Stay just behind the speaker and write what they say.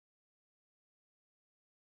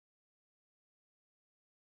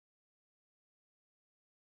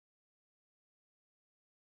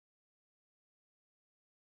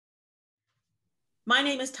My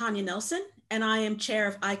name is Tanya Nelson, and I am chair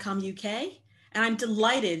of ICOM UK, and I'm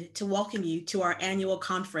delighted to welcome you to our annual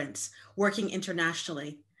conference, Working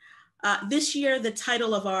Internationally. This year, the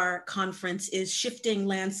title of our conference is Shifting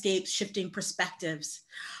Landscapes, Shifting Perspectives.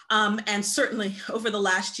 And certainly over the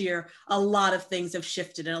last year, a lot of things have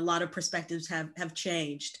shifted and a lot of perspectives have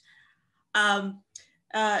changed.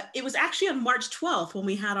 It was actually on March 12th when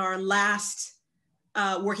we had our last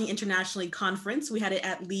Working Internationally conference. We had it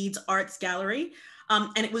at Leeds Arts Gallery.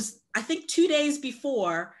 And it was, I think, 2 days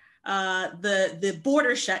before the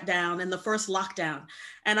border shut down and the first lockdown.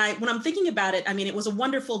 And when I'm thinking about it, I mean, it was a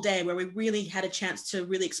wonderful day where we really had a chance to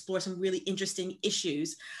really explore some really interesting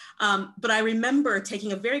issues. But I remember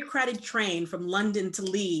taking a very crowded train from London to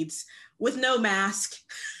Leeds with no mask,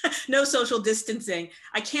 no social distancing.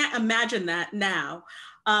 I can't imagine that now.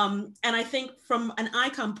 And I think from an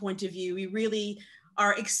ICOM point of view, we really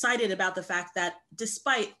are excited about the fact that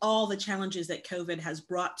despite all the challenges that COVID has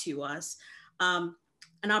brought to us, an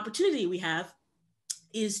opportunity we have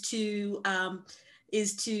is to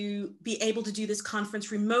be able to do this conference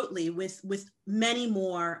remotely with many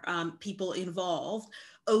more people involved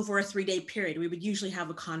over a 3-day period. We would usually have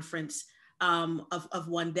a conference of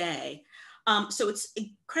 1 day. So it's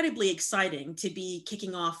incredibly exciting to be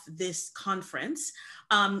kicking off this conference,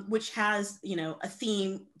 which has, a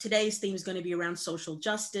theme. Today's theme is going to be around social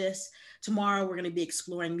justice. Tomorrow, we're going to be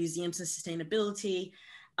exploring museums and sustainability.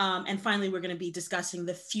 And finally, we're going to be discussing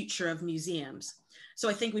the future of museums. So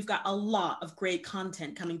I think we've got a lot of great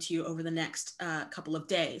content coming to you over the next couple of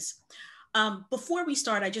days. Before we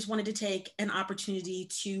start, I just wanted to take an opportunity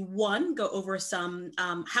to, one, go over some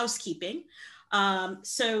housekeeping.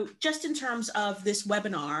 So just in terms of this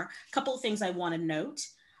webinar, a couple of things I want to note.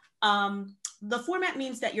 The format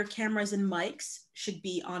means that your cameras and mics should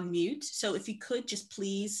be on mute. So if you could just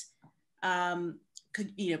please,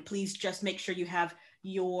 please just make sure you have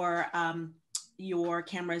your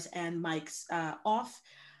cameras and mics off.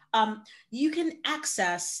 You can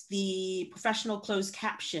access the professional closed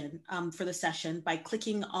caption for the session by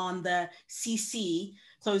clicking on the CC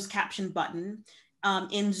closed caption button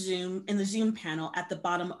in the Zoom panel at the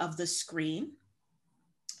bottom of the screen.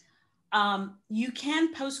 You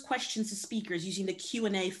can post questions to speakers using the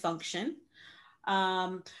Q&A function.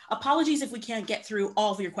 Apologies if we can't get through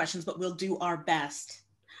all of your questions, but we'll do our best.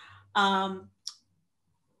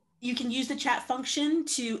 You can use the chat function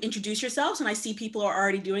to introduce yourselves, and I see people are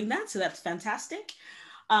already doing that, so that's fantastic.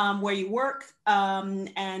 Where you work,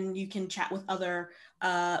 and you can chat with other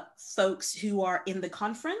folks who are in the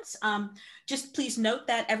conference. Just please note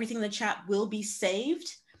that everything in the chat will be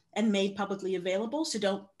saved and made publicly available, so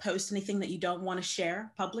don't post anything that you don't want to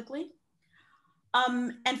share publicly.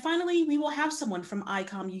 And finally, we will have someone from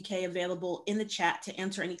ICOM UK available in the chat to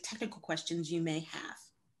answer any technical questions you may have.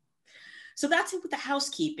 So that's it with the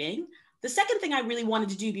housekeeping. The second thing I really wanted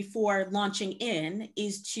to do before launching in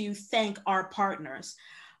is to thank our partners.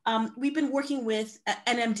 We've been working with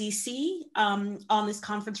NMDC on this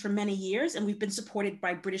conference for many years, and we've been supported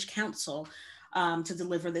by British Council to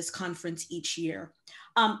deliver this conference each year.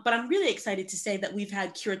 But I'm really excited to say that we've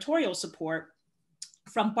had curatorial support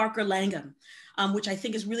from Barker Langham, which I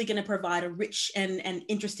think is really going to provide a rich and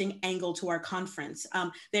interesting angle to our conference.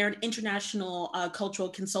 They're an international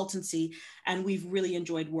cultural consultancy, and we've really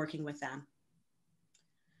enjoyed working with them.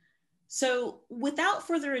 So without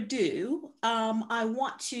further ado, I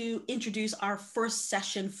want to introduce our first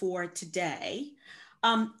session for today.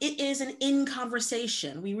 It is an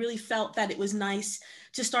in-conversation. We really felt that it was nice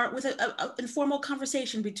to start with an informal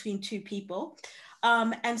conversation between two people.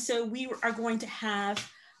 And so we are going to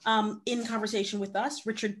have in conversation with us,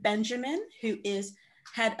 Richard Benjamin, who is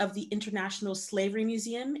head of the International Slavery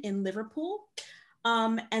Museum in Liverpool,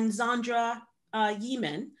 and Zandra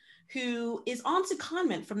Yeaman, who is on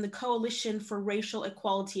secondment from the Coalition for Racial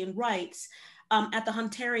Equality and Rights at the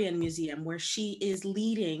Hunterian Museum, where she is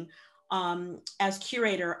leading as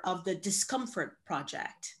curator of the Discomfort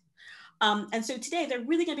project. And so today they're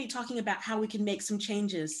really going to be talking about how we can make some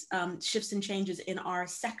changes, shifts and changes in our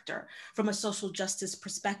sector from a social justice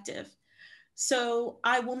perspective. So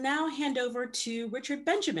I will now hand over to Richard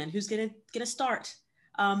Benjamin, who's going to start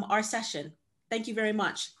our session. Thank you very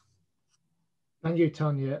much. Thank you,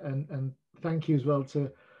 Tanya, and thank you as well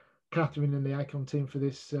to Catherine and the ICOM team for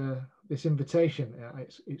this this invitation.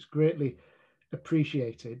 It's greatly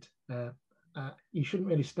appreciated. You shouldn't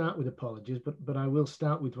really start with apologies, but I will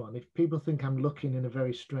start with one. If people think I'm looking in a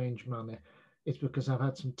very strange manner, it's because I've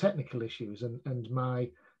had some technical issues and my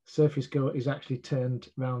Surface Go is actually turned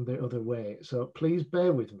round the other way. So please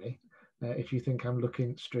bear with me if you think I'm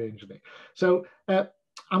looking strangely. So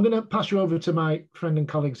I'm going to pass you over to my friend and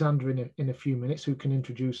colleague Zandra in a few minutes, who can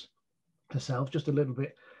introduce herself just a little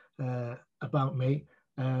bit about me.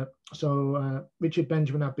 Richard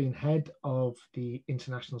Benjamin, I've been head of the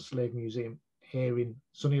International Slave Museum here in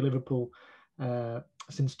sunny Liverpool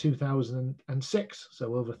since 2006,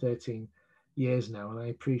 so over 13 years now. And I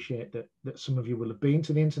appreciate that some of you will have been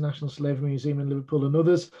to the International Slave Museum in Liverpool, and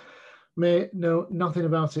others may know nothing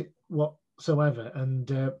about it whatsoever. And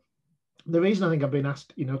the reason I think I've been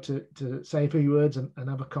asked, to say a few words and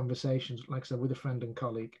have a conversation, like I said, with a friend and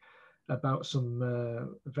colleague about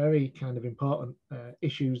some very kind of important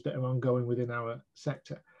issues that are ongoing within our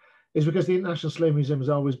sector, is because the International Slave Museum has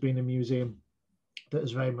always been a museum that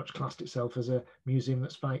has very much classed itself as a museum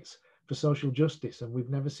that fights for social justice, and we've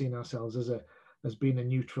never seen ourselves as being a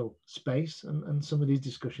neutral space. And some of these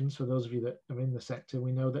discussions, for those of you that are in the sector,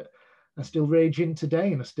 we know that are still raging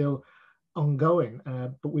today and are still ongoing,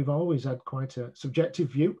 but we've always had quite a subjective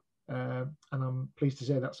view, and I'm pleased to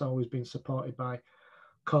say that's always been supported by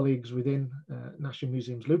colleagues within National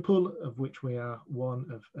Museums Liverpool, of which we are one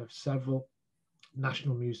of several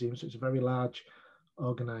national museums. So it's a very large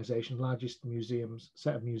organisation, largest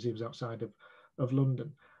set of museums outside of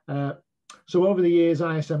London. So over the years,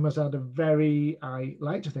 ISM has had a very, I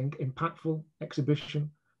like to think, impactful exhibition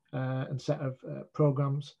and set of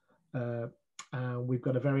programmes. We've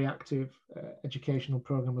got a very active educational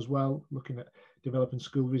programme as well, looking at developing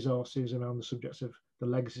school resources around the subjects of the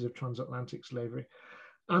legacies of transatlantic slavery,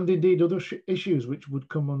 and indeed other issues which would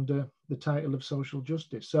come under the title of social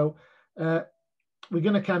justice. So we're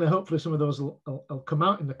going to kind of, hopefully some of those will come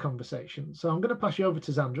out in the conversation. So I'm going to pass you over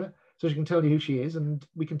to Zandra so she can tell you who she is, and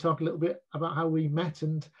we can talk a little bit about how we met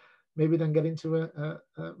and maybe then get into a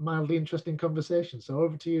mildly interesting conversation. So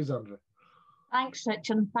over to you, Zandra. Thanks,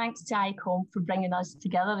 Richard, and thanks to ICOM for bringing us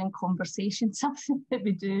together in conversation, something that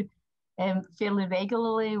we do fairly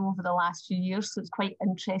regularly over the last few years. So it's quite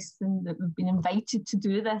interesting that we've been invited to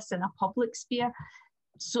do this in a public sphere.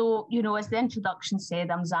 So, as the introduction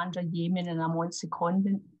said, I'm Zandra Yeaman, and I'm on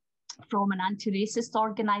secondment from an anti-racist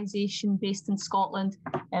organisation based in Scotland,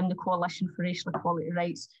 the Coalition for Racial Equality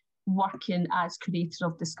Rights, working as curator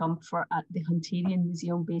of Discomfort at the Hunterian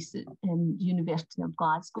Museum based at University of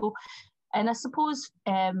Glasgow. And I suppose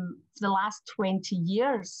for the last 20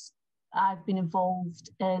 years, I've been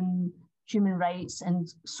involved in human rights and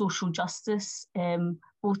social justice,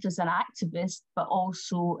 both as an activist, but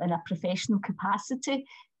also in a professional capacity.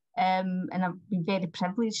 And I've been very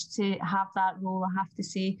privileged to have that role, I have to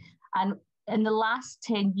say. And in the last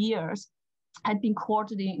 10 years, I'd been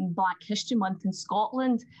coordinating Black History Month in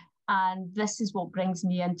Scotland. And this is what brings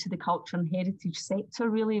me into the culture and heritage sector,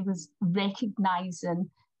 really, was recognising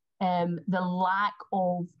the lack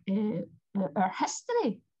of our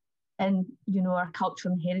history in, our culture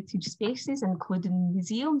and heritage spaces, including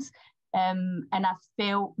museums. And I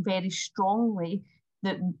felt very strongly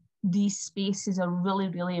that these spaces are really,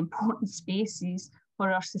 really important spaces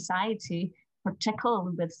for our society,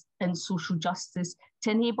 particularly in social justice,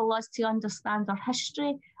 to enable us to understand our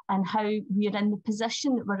history and how we're in the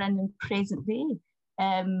position that we're in present day,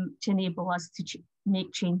 to enable us to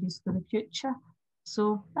make changes for the future.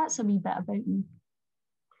 So that's a wee bit about me.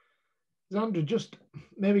 Zandra, just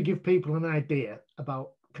maybe give people an idea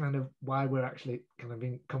about kind of why we're actually kind of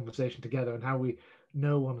in conversation together and how we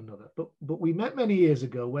know one another. But we met many years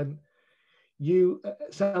ago when you,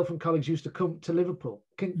 self and colleagues, used to come to Liverpool.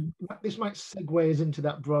 This might segue us into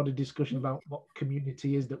that broader discussion about what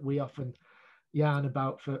community is that we often yarn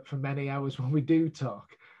about for many hours when we do talk.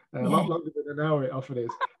 A lot longer than an hour it often is.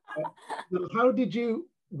 So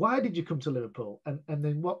why did you come to Liverpool? And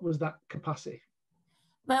then what was that capacity?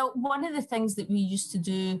 Well, one of the things that we used to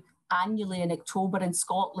do annually in October in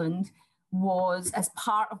Scotland was, as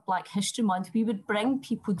part of Black History Month, we would bring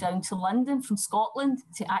people down to London from Scotland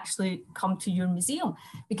to actually come to your museum,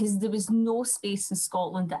 because there was no space in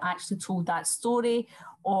Scotland that actually told that story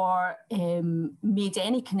or made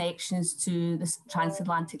any connections to the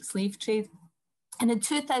transatlantic slave trade. And in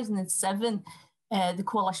 2007, the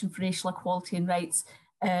Coalition for Racial Equality and Rights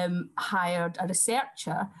hired a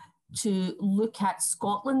researcher to look at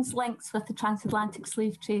Scotland's links with the transatlantic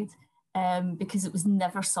slave trade, because it was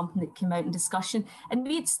never something that came out in discussion. And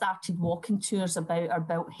we had started walking tours about our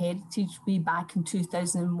built heritage way back in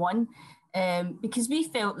 2001, because we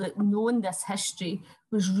felt that knowing this history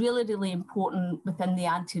was really, really important within the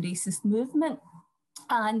anti-racist movement.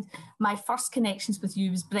 And my first connections with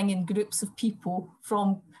you was bringing groups of people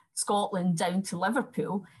from Scotland down to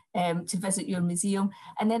Liverpool to visit your museum.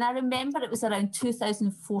 And then I remember it was around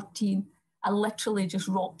 2014 I literally just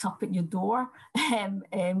rocked up at your door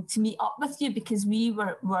to meet up with you, because we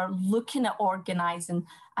were looking at organising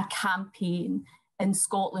a campaign in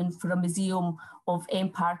Scotland for a museum of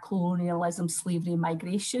empire, colonialism, slavery and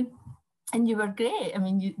migration. And you were great. I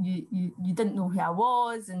mean, you didn't know who I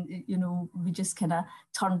was, and, you know, we just kind of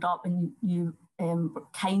turned up, and you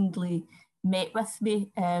kindly met with me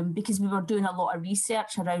because we were doing a lot of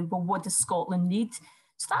research around, well, what does Scotland need?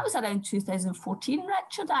 So that was around 2014,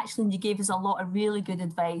 Richard, actually, and you gave us a lot of really good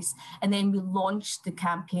advice. And then we launched the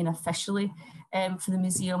campaign officially for the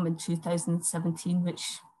museum in 2017,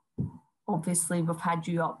 which obviously we've had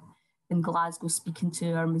you up in Glasgow speaking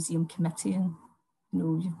to our museum committee, and, you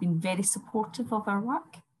know, you've been very supportive of our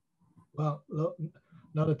work. Well, look,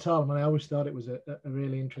 not at all. I mean, I always thought it was a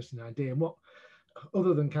really interesting idea. And what,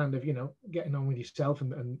 other than kind of, you know, getting on with yourself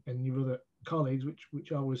and your other colleagues,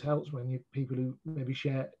 which always helps when you people who maybe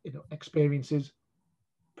share, you know, experiences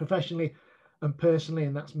professionally and personally,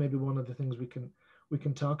 and that's maybe one of the things we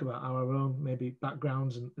can talk about, how our own maybe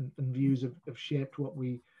backgrounds and views have shaped what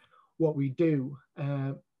we do.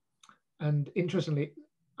 And interestingly,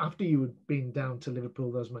 after you had been down to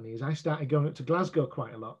Liverpool those many years, I started going up to Glasgow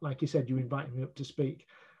quite a lot. Like you said, you invited me up to speak.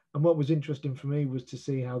 And what was interesting for me was to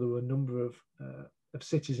see how there were a number of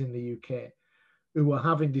cities in the UK who were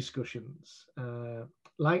having discussions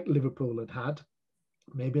like Liverpool had.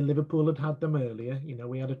 Maybe Liverpool had had them earlier. You know,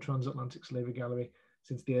 we had a transatlantic slavery gallery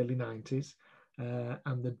since the early 90s.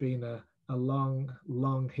 And there'd been a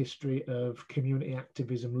long history of community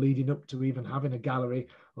activism leading up to even having a gallery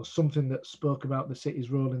or something that spoke about the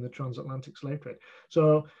city's role in the transatlantic slave trade.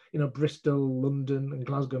 So, you know, Bristol, London and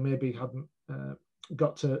Glasgow maybe hadn't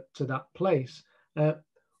got to that place.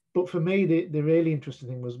 But for me, the really interesting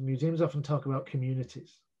thing was museums often talk about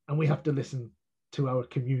communities, and we have to listen to our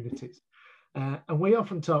communities. And we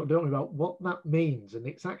often talk, don't we, about what that means, and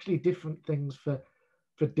it's actually different things for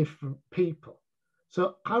different people.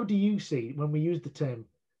 So how do you see when we use the term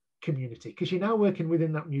community? Because you're now working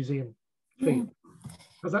within that museum field.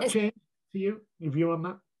 Has that changed for you, your view on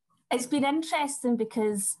that? It's been interesting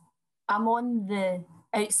because I'm on the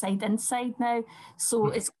outside inside now, so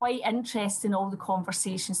it's quite interesting, all the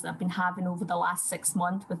conversations that I've been having over the last 6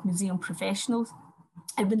 months with museum professionals.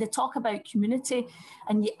 And when they talk about community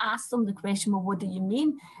and you ask them the question, well, what do you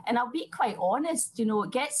mean? And I'll be quite honest, you know,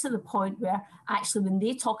 it gets to the point where actually when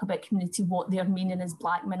they talk about community, what they're meaning is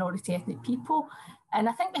Black minority ethnic people. And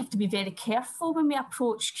I think we have to be very careful when we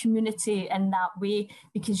approach community in that way,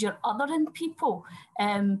 because you're othering people.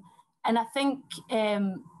 And I think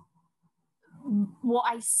what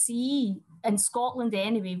I see in Scotland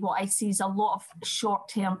anyway, what I see is a lot of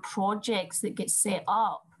short-term projects that get set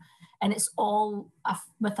up, and it's all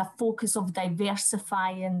with a focus of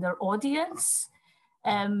diversifying their audience.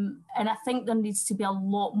 And I think there needs to be a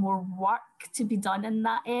lot more work to be done in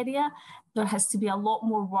that area. There has to be a lot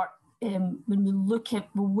more work when we look at,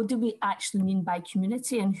 well, what do we actually mean by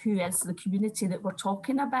community, and who is the community that we're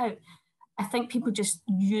talking about? I think people just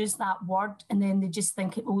use that word and then they just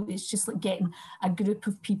think, oh, it's just like getting a group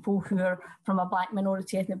of people who are from a Black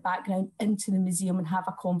minority ethnic background into the museum and have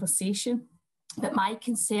a conversation. But my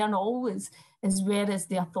concern always is, where is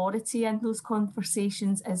the authority in those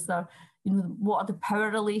conversations? Is there, you know, what are the power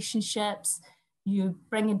relationships? You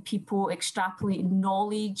bring in people, extrapolating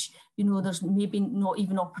knowledge, you know, there's maybe not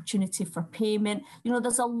even opportunity for payment. You know,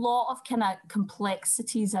 there's a lot of kind of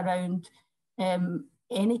complexities around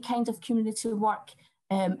any kind of community work.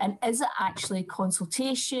 And is it actually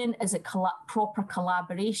consultation? Is it proper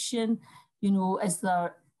collaboration? You know, is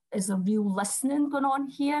there real listening going on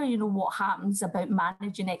here? You know, what happens about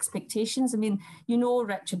managing expectations? I mean, you know,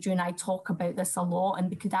 Richard, you and I talk about this a lot, and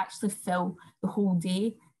we could actually fill the whole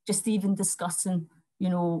day just even discussing, you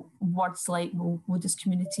know, words like, well, what does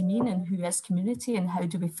community mean, and who is community, and how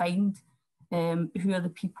do we find who are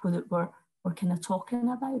the people that we're kind of talking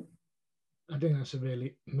about? I think that's a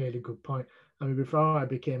really, really good point. I mean, before I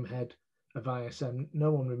became head of ISM,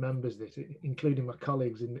 no one remembers this, including my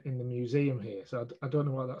colleagues in the museum here. So I don't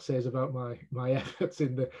know what that says about my efforts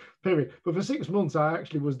in the period. But for 6 months, I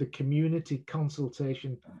actually was the community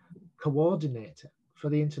consultation coordinator for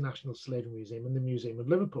the International Slavery Museum and the Museum of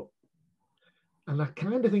Liverpool. And I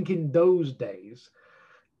kind of think in those days,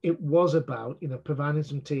 it was about, you know, providing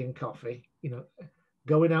some tea and coffee, you know,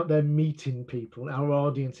 going out there, meeting people, our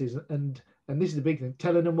audiences, and this is the big thing,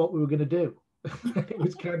 telling them what we were going to do. It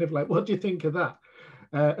was kind of like, what do you think of that?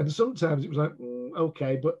 And sometimes it was like,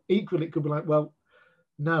 okay, but equally it could be like, well,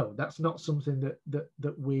 no, that's not something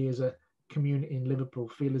that we as a community in Liverpool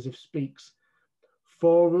feel as if speaks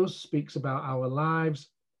for us, speaks about our lives.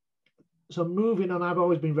 So moving on, I've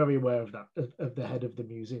always been very aware of that, of the head of the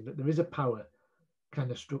museum, that there is a power kind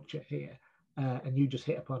of structure here, and you just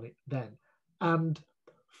hit upon it then. And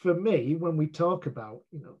for me, when we talk about,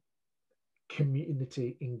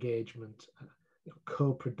 community engagement,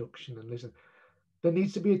 co-production and listen, there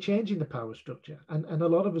needs to be a change in the power structure. And a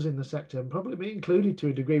lot of us in the sector, and probably me included to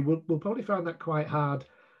a degree, will probably find that quite hard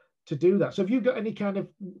to do that. So have you got any kind of,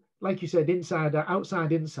 like you said, inside,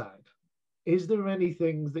 outside, inside? Is there any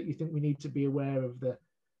things that you think we need to be aware of, the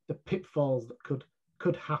pitfalls that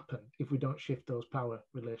could happen if we don't shift those power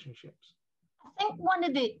relationships? I think one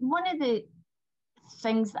of the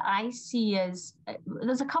things that I see is,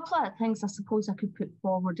 there's a couple of things I suppose I could put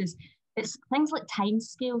forward, is it's things like time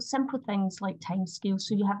scale, simple things like time scale.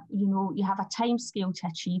 So you have a time scale to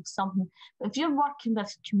achieve something. But if you're working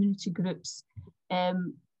with community groups,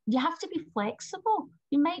 you have to be flexible.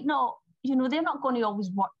 You might not, they're not going to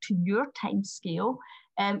always work to your time scale.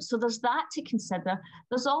 So there's that to consider.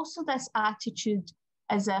 There's also this attitude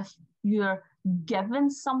as if you're giving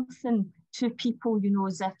something to people,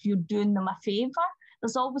 as if you're doing them a favour.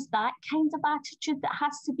 There's always that kind of attitude that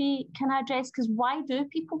has to be kind of addressed, because why do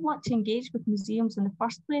people want to engage with museums in the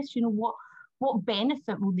first place? What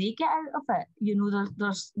benefit will they get out of it?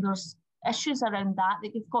 There's issues around that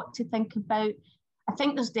you've got to think about. I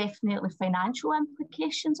think there's definitely financial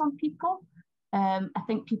implications on people. I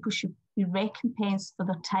think people should be recompensed for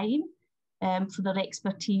their time, for their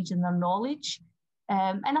expertise and their knowledge.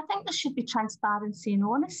 And I think there should be transparency and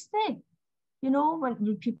honesty.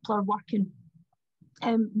 When people are working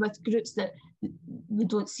with groups that we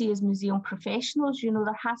don't see as museum professionals,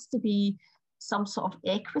 there has to be some sort of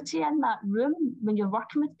equity in that room when you're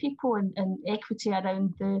working with people, and equity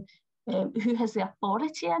around the who has the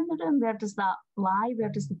authority in the room. Where does that lie? Where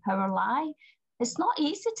does the power lie? It's not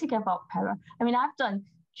easy to give up power. I mean, I've done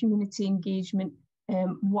community engagement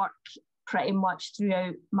work pretty much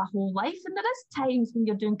throughout my whole life, and there is times when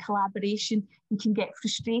you're doing collaboration you can get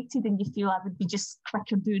frustrated and you feel I would be just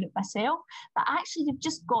quicker doing it myself. But actually you've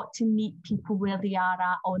just got to meet people where they are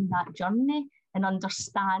at on that journey and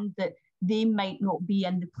understand that they might not be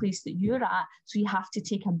in the place that you're at, so you have to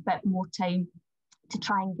take a bit more time to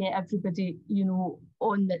try and get everybody,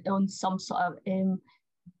 on some sort of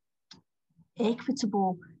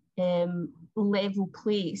equitable level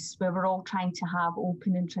place where we're all trying to have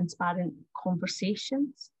open and transparent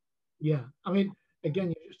conversations. Yeah, I mean,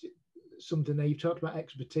 again, something there, you've talked about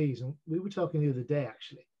expertise, and we were talking the other day,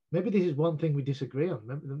 actually. Maybe this is one thing we disagree on.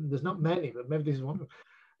 There's not many, but maybe this is one.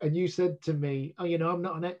 And you said to me, oh, I'm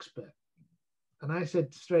not an expert. And I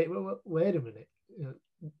said straight, well, wait a minute.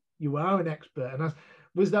 You are an expert. And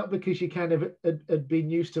was that because you kind of had been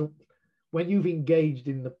used to, when you've engaged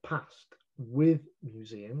in the past with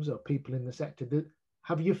museums or people in the sector,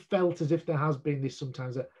 have you felt as if there has been this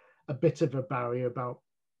sometimes a bit of a barrier about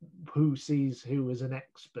who sees who as an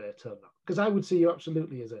expert or not? Because I would see you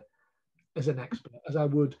absolutely as an expert, as I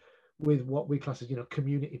would with what we class as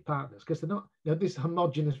community partners, because they're not this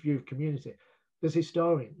homogenous view of community. There's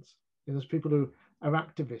historians, there's people who are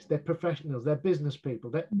activists, they're professionals, they're business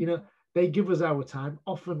people, they give us our time,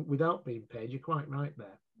 often without being paid. You're quite right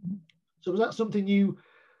there. So was that something you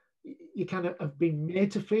kind of have been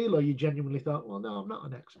made to feel, or you genuinely thought, well, no, I'm not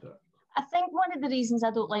an expert? I think one of the reasons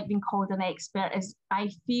I don't like being called an expert is I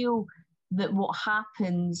feel that what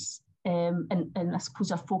happens, and I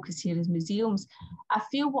suppose our focus here is museums, I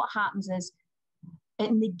feel what happens is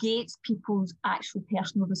it negates people's actual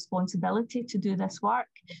personal responsibility to do this work.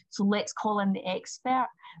 So let's call in the expert,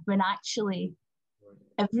 when actually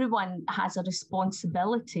everyone has a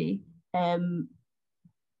responsibility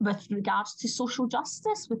with regards to social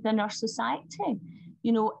justice within our society.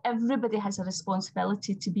 Everybody has a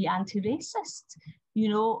responsibility to be anti-racist.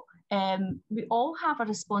 We all have a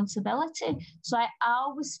responsibility. So I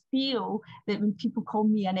always feel that when people call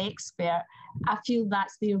me an expert, I feel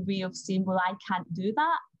that's their way of saying, well, I can't do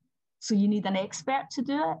that, so you need an expert to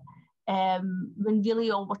do it. When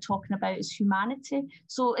really all we're talking about is humanity.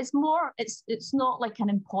 So it's not like an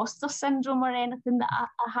imposter syndrome or anything that I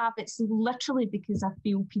have. It's literally because I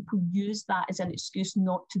feel people use that as an excuse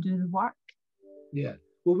not to do the work. Yeah.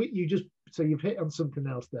 Well, you've hit on something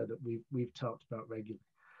else there that we've talked about regularly,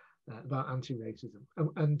 about anti-racism.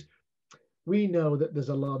 And we know that there's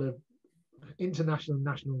a lot of international and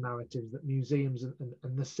national narratives that museums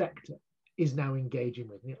and the sector is now engaging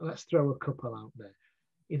with. Let's throw a couple out there.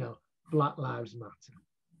 Black Lives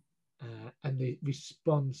Matter, and the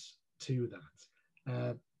response to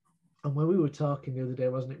that. And when we were talking the other day,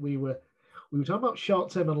 wasn't it? We were talking about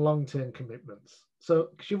short-term and long-term commitments. So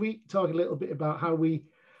should we talk a little bit about how we,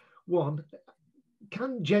 one,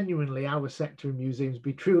 can genuinely our sector in museums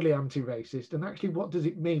be truly anti-racist? And actually, what does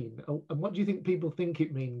it mean? And what do you think people think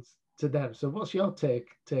it means to them? So what's your take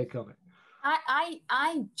on it?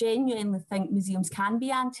 I genuinely think museums can be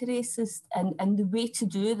anti-racist, and the way to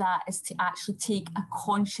do that is to actually take a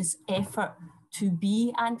conscious effort to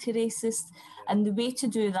be anti-racist. And the way to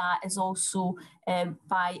do that is also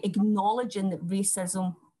by acknowledging that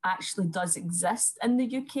racism actually does exist in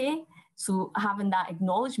the UK. So having that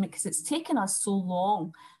acknowledgement, because it's taken us so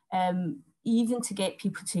long, even to get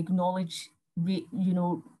people to acknowledge,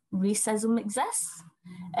 racism exists.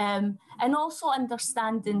 And also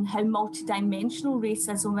understanding how multidimensional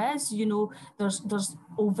racism is. There's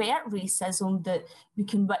overt racism that we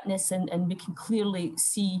can witness and we can clearly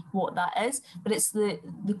see what that is, but it's the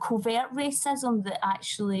covert racism that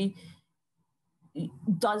actually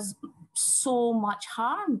does so much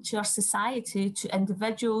harm to our society, to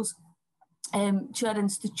individuals, to our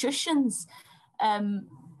institutions. And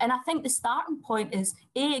I think the starting point is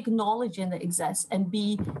A, acknowledging that it exists, and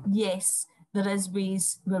B, yes, there is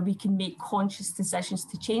ways where we can make conscious decisions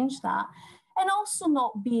to change that. And also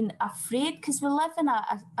not being afraid, because we live in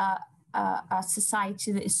a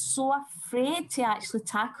society that is so afraid to actually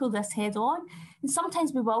tackle this head on. And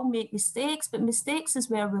sometimes we will make mistakes, but mistakes is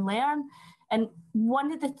where we learn. And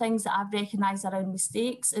one of the things that I've recognised around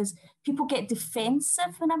mistakes is people get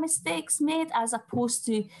defensive when a mistake's made, as opposed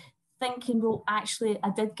to thinking, well, actually, I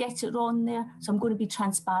did get it wrong there, so I'm going to be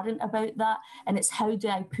transparent about that. And it's how do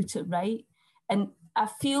I put it right? And I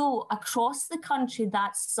feel across the country,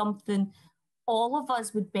 that's something all of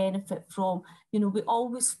us would benefit from. We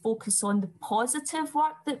always focus on the positive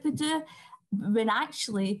work that we do, when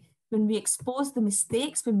actually, when we expose the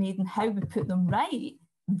mistakes we made and how we put them right,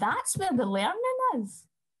 that's where the learning is.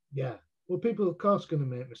 Yeah. Well, people, of course, going to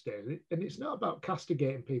make mistakes. And it's not about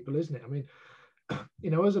castigating people, isn't it? I mean,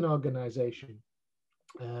 as an organisation,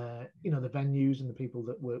 the venues and the people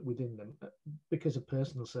that work within them, because of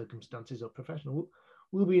personal circumstances or professional,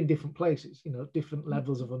 will be in different places, different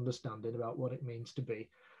levels of understanding about what it means to be,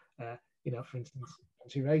 for instance,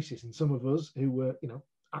 anti-racist. And some of us who were,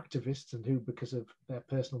 activists and who, because of their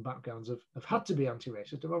personal backgrounds, have had to be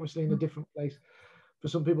anti-racist, are obviously in a different place for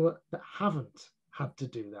some people that haven't had to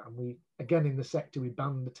do that. And we, again, in the sector, we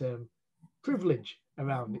ban the term privilege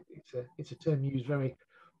around it. It's a term used very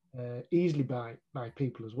easily by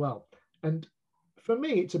people as well. And for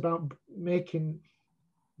me, it's about making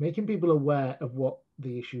people aware of what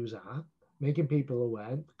the issues are, making people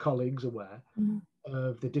aware, colleagues aware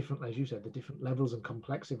of the different, as you said, the different levels and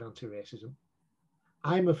complexity of anti-racism.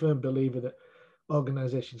 I'm a firm believer that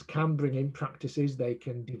organisations can bring in practices, they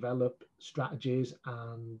can develop strategies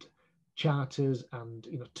and charters and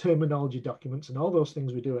terminology documents and all those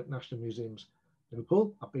things we do at National Museums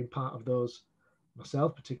Liverpool. I've been part of those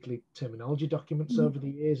myself, particularly terminology documents over the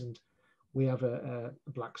years, and we have a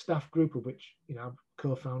black staff group of which I'm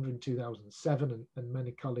co-founder in 2007, and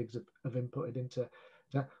many colleagues have inputted into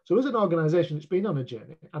that. So as an organisation, it's been on a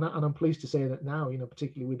journey, and I'm pleased to say that now,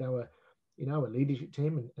 particularly with our our leadership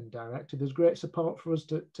team and director, there's great support for us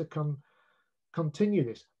to continue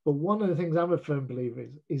this. But one of the things I'm a firm believer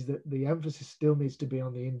is that the emphasis still needs to be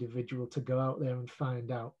on the individual to go out there and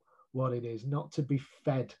find out what it is, not to be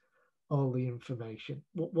fed all the information.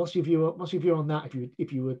 What's your view on that?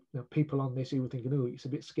 If you were people on this who were thinking, oh, it's a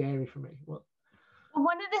bit scary for me. What?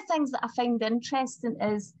 One of the things that I find interesting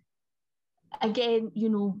is, again,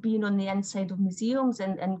 being on the inside of museums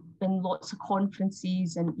and lots of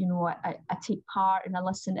conferences, and I take part and I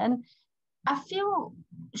listen in. I feel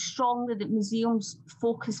strongly that museums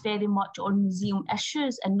focus very much on museum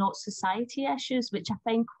issues and not society issues, which I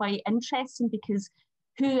find quite interesting, because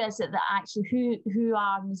who is it that actually, who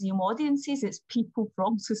are museum audiences? It's people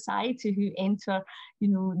from society who enter,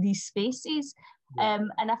 these spaces. Yeah.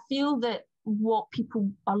 And I feel that what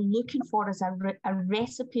people are looking for is a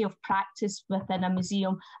recipe of practice within a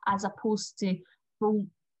museum, as opposed to, well,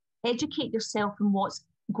 educate yourself on what's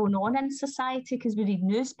going on in society, because we read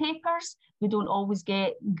newspapers, we don't always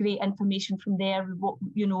get great information from there.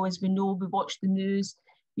 As we know, we watch the news,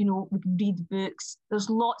 we can read books. There's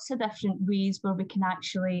lots of different ways where we can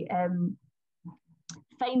actually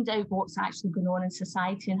find out what's actually going on in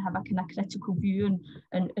society and have a kind of critical view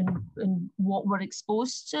and what we're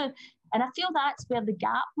exposed to. And I feel that's where the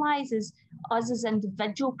gap lies, is us as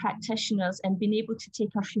individual practitioners and being able to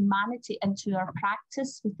take our humanity into our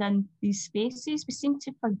practice within these spaces. We seem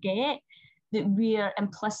to forget that we're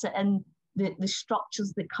implicit in the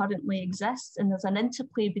structures that currently exist, and there's an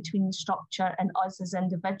interplay between the structure and us as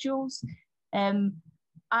individuals.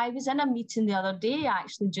 I was in a meeting the other day,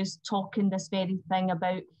 actually, just talking this very thing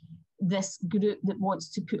about this group that wants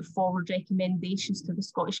to put forward recommendations to the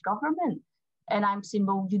Scottish Government. And I'm saying,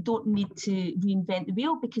 well, you don't need to reinvent the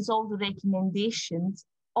wheel because all the recommendations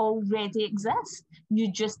already exist.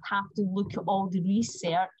 You just have to look at all the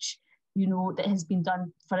research, you know, that has been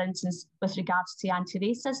done, for instance, with regards to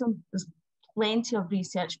anti-racism. There's plenty of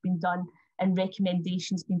research being done and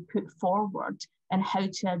recommendations being put forward on how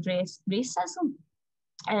to address racism.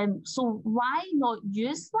 So why not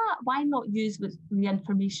use that? Why not use with the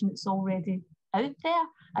information that's already out there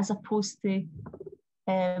as opposed to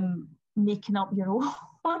making up your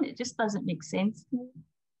own? It just doesn't make sense to me.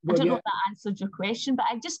 Well, I don't know if that answered your question, but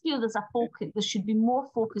I just feel there's a focus. There should be more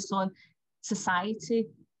focus on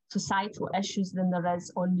societal issues than there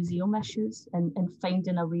is on museum issues, and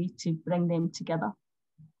finding a way to bring them together.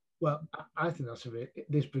 Well, I think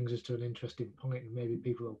this brings us to an interesting point, and maybe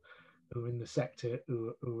people who are in the sector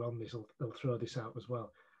who are on this will throw this out as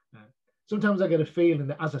well. Sometimes I get a feeling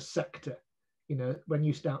that as a sector, you know, when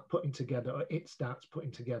you start putting together, or it starts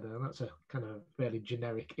putting together, and that's a kind of fairly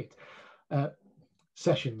generic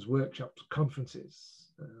sessions, workshops,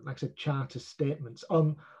 conferences, like I said, charter statements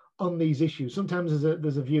on these issues. Sometimes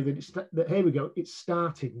there's a view that here we go, it's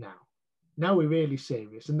started now. Now we're really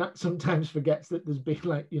serious, and that sometimes forgets that there's been,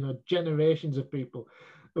 like, you know, generations of people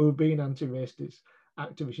who have been anti-racist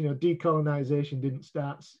activists. You know, decolonization didn't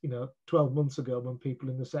start, you know, 12 months ago when people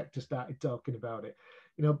in the sector started talking about it.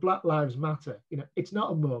 You know, Black Lives Matter, you know, it's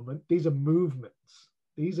not a moment. These are movements.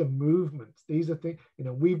 These are movements. These are things, you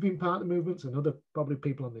know, we've been part of the movements, and other probably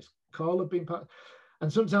people on this call have been part.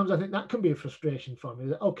 And sometimes I think that can be a frustration for me,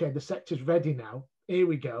 that, okay, the sector's ready now. Here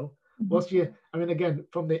we go. What's your, I mean, again,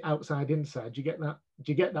 from the outside inside, do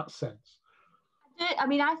you get that sense? I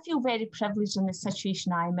mean, I feel very privileged in the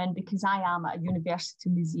situation I'm in because I am at a university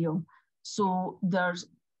museum. So there's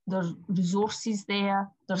resources there,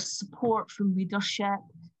 there's support from leadership,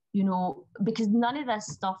 you know, because none of this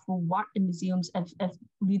stuff will work in museums if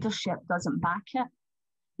leadership doesn't back it,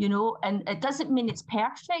 you know. And it doesn't mean it's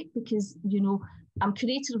perfect because, you know, I'm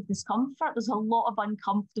curator of Discomfort. There's a lot of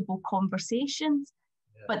uncomfortable conversations.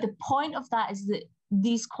 But the point of that is that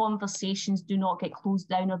these conversations do not get closed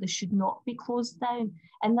down, or they should not be closed down,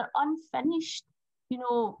 and they're unfinished. You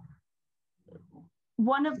know,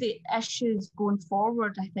 one of the issues going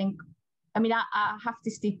forward, I think, I mean, I have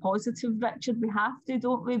to stay positive, Richard. We have to,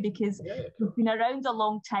 don't we? Because we've been around a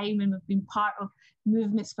long time and we've been part of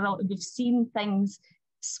movements for a lot. We've seen things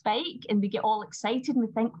spike and we get all excited and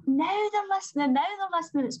we think, now they're listening,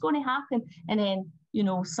 it's going to happen. And then, you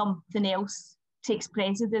know, something else takes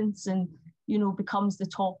precedence and, you know, becomes the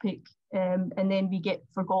topic, and then we get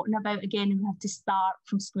forgotten about again and we have to start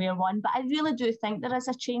from square one. But I really do think there is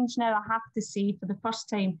a change now. I have to say, for the first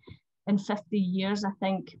time in 50 years, I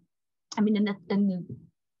think, I mean, in the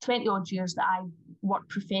 20 odd years that I work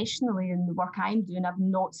professionally and the work I'm doing, I've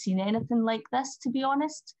not seen anything like this, to be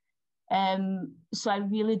honest. So I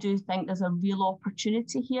really do think there's a real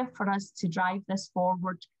opportunity here for us to drive this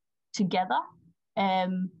forward together.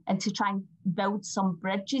 And to try and build some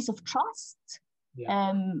bridges of trust, you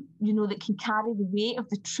know, that can carry the weight of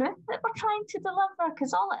the truth that we're trying to deliver,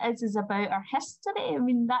 because all it is about our history. I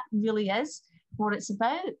mean, that really is what it's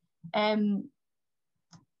about. And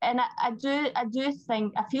I do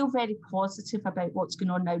think, I feel very positive about what's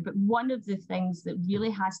going on now, but one of the things that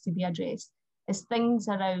really has to be addressed is things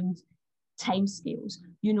around timescales.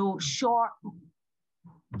 You know, short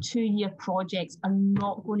 2-year projects are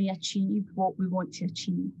not going to achieve what we want to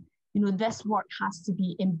achieve. You know, this work has to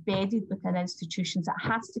be embedded within institutions. It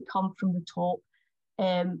has to come from the top.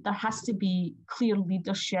 There has to be clear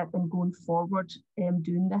leadership in going forward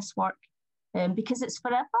doing this work, because it's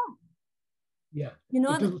forever. Yeah. You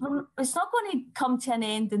know, it's not going to come to an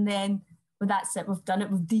end and then, well, that's it, we've done it,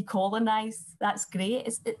 we've decolonised, that's great.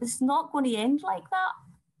 It's not going to end like that.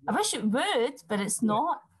 I wish it would, but it's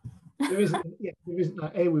not. There isn't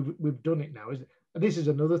like, hey, we've done it now, is it? And this is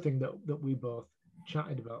another thing that we both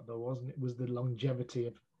chatted about, though, wasn't it? Was the longevity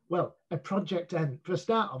of, well, a project end. For a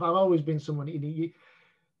start off, I've always been someone, you know,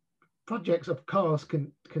 projects, of course,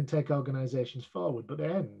 can take organisations forward, but they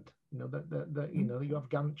end. You know, you know, you have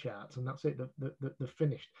Gantt charts and that's it. They're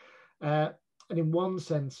finished. And in one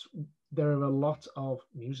sense, there are a lot of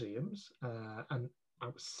museums, and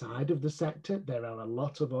outside of the sector, there are a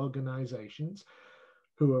lot of organisations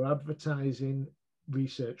who are advertising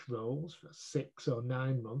research roles for 6 or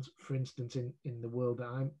 9 months, for instance, in the world that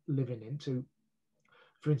I'm living in,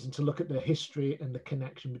 for instance, to look at the history and the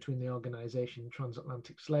connection between the organisation and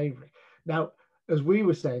transatlantic slavery. Now, as we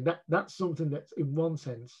were saying, that's something that's, in one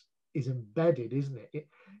sense, is embedded, isn't it?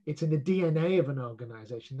 It's in the DNA of an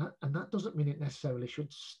organisation, and that doesn't mean it necessarily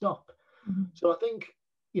should stop. Mm-hmm. So I think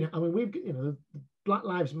you know, I mean, we've, you know, the Black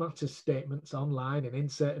Lives Matter statements online and in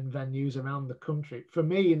certain venues around the country. For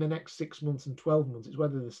me, in the next 6 months and 12 months, it's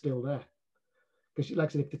whether they're still there. Because, like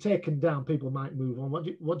I said, if they're taken down, people might move on. What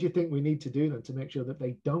do you think we need to do then to make sure that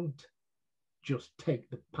they don't just take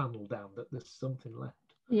the panel down, that there's something left?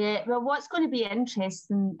 Yeah, well, what's going to be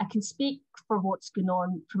interesting, I can speak for what's going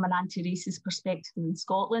on from an anti-racist perspective in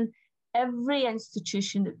Scotland. Every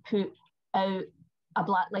institution that put out a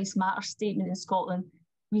Black Lives Matter statement in Scotland,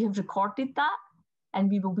 we have recorded that, and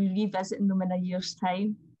we will be revisiting them in a year's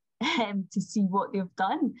time to see what they've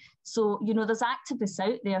done. So, you know, there's activists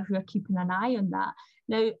out there who are keeping an eye on that.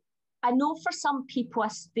 Now, I know for some people a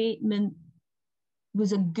statement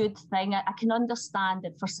was a good thing. I can understand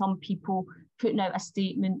that for some people, putting out a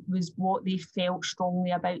statement was what they felt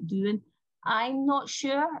strongly about doing. I'm not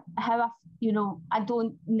sure how, I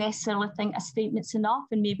don't necessarily think a statement's enough,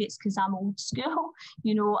 and maybe it's because I'm old school.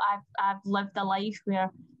 You know, I've lived a life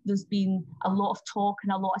where there's been a lot of talk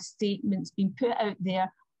and a lot of statements being put out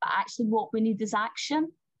there, but actually what we need is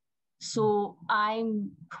action. So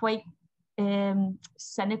I'm quite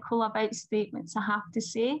cynical about statements, I have to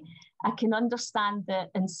say. I can understand that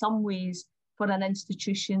in some ways for an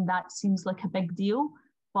institution that seems like a big deal,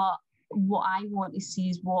 but what I want to see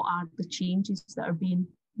is what are the changes that are being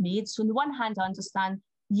made. So on the one hand, I understand,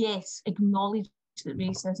 yes, acknowledge that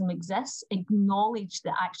racism exists, acknowledge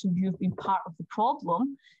that actually you've been part of the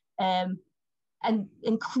problem, and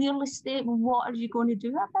clearly state, well, what are you going to do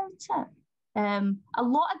about it? A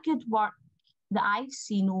lot of good work that I've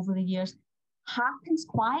seen over the years happens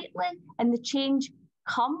quietly, and the change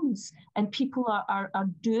comes, and people are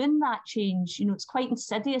doing that change. You know, it's quite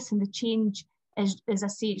insidious, and the change is, as I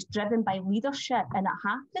say, it's driven by leadership, and it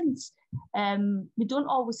happens. We don't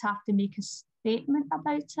always have to make a statement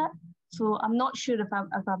about it. So I'm not sure if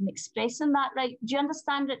I'm expressing that right. Do you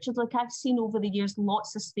understand, Richard? Like, I've seen over the years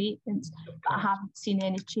lots of statements, but I haven't seen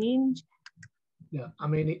any change. Yeah, I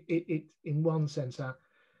mean, it in one sense,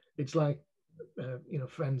 it's like,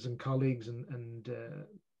 friends and colleagues and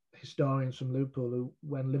historians from Liverpool who,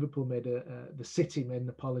 when Liverpool made the city made an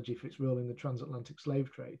apology for its role in the transatlantic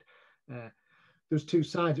slave trade, there's two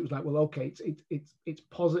sides. It was like, well, okay, it's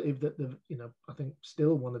positive that I think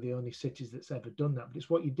still one of the only cities that's ever done that, but it's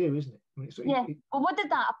what you do, isn't it? I mean, well, what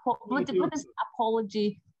does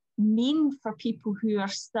apology mean for people who are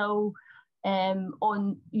still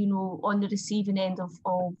on the receiving end of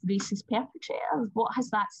racist perpetrators? What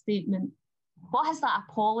has that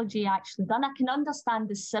apology actually done? I can understand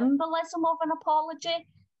the symbolism of an apology.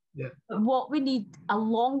 Yeah. But what we need,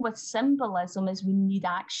 along with symbolism, is we need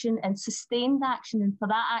action, and sustained action. And for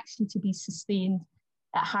that action to be sustained,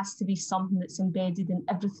 it has to be something that's embedded in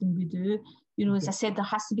everything we do. You know, as I said, there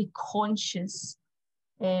has to be conscious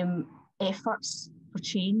efforts for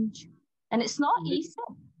change. And it's not easy.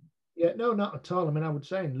 Yeah, no, not at all. I mean, I would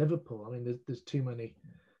say in Liverpool, I mean, there's too many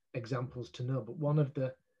examples to know, but one of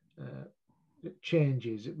the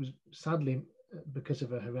changes, it was sadly because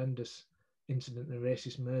of a horrendous incident, the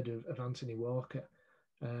racist murder of Anthony Walker,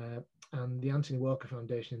 and the Anthony Walker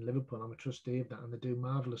Foundation in Liverpool. I'm a trustee of that, and they do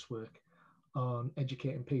marvellous work on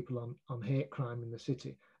educating people on hate crime in the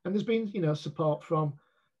city. And there's been, support from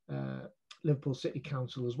Liverpool City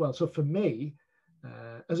Council as well. So for me,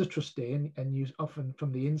 as a trustee, and you often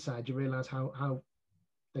from the inside, you realise how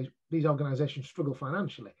these organisations struggle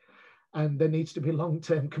financially, and there needs to be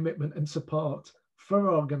long-term commitment and support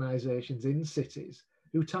for organisations in cities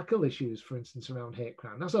who tackle issues, for instance, around hate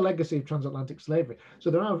crime. That's a legacy of transatlantic slavery.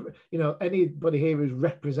 So there are, anybody here who's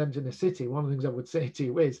representing a city, one of the things I would say to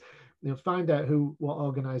you is, find out what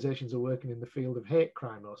organisations are working in the field of hate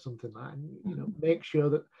crime or something like that, and, make sure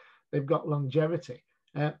that they've got longevity.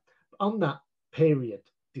 On that period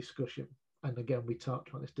discussion, and again, we talked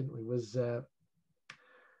about this, didn't we,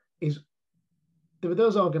 there were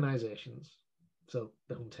those organisations, so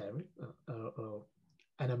the Hunterian or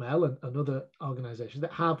NML and other organisations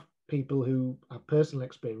that have people who have personal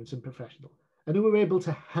experience and professional, and who are able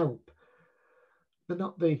to help. They're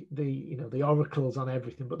not the oracles on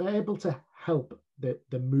everything, but they're able to help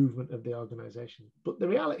the movement of the organisation. But the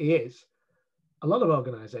reality is, a lot of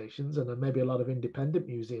organisations, and then maybe a lot of independent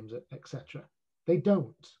museums, etc., they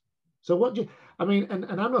don't. So and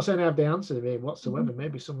I'm not saying I have the answer here whatsoever.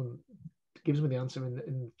 Maybe someone gives me the answer in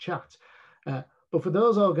the chat. But for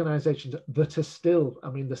those organisations that are still, I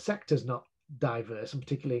mean, the sector's not diverse and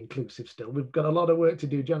particularly inclusive still. We've got a lot of work to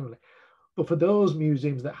do generally. But for those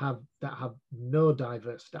museums that have no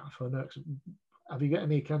diverse staff, have you got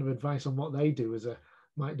any kind of advice on what they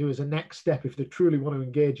might do as a next step if they truly want to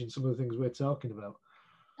engage in some of the things we're talking about?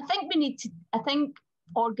 I think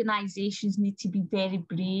organisations need to be very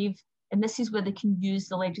brave and this is where they can use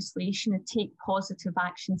the legislation and take positive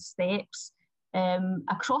action steps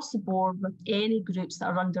across the board with any groups that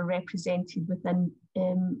are underrepresented within,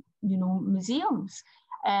 museums.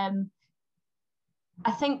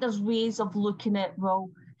 I think there's ways of looking at, well,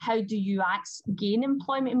 how do you gain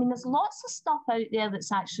employment? I mean, there's lots of stuff out there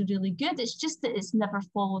that's actually really good. It's just that it's never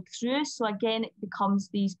followed through. So again, it becomes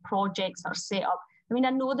these projects that are set up. I mean, I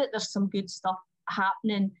know that there's some good stuff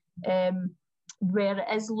happening where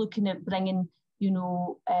it is looking at bringing,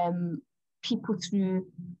 people through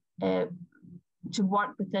to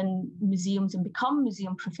work within museums and become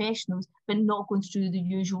museum professionals, but not going through the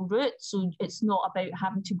usual route. So it's not about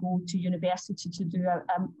having to go to university to do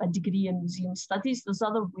a degree in museum studies. There's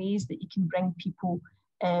other ways that you can bring people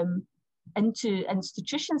into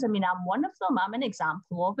institutions. I mean, I'm one of them. I'm an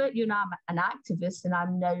example of it. I'm an activist, and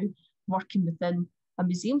I'm now working within a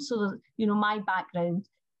museum. So, my background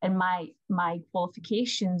and my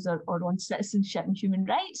qualifications are on citizenship and human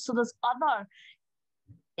rights. So there's other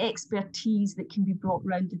expertise that can be brought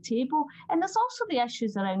around the table. And there's also the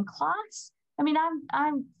issues around class. I mean,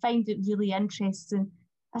 I find it really interesting.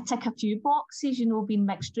 I tick a few boxes, being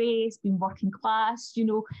mixed race, being working class,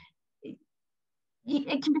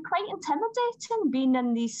 it can be quite intimidating being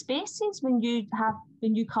in these spaces when you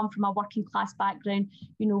come from a working class background,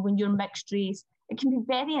 when you're mixed race. It can be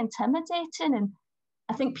very intimidating, and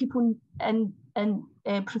I think people and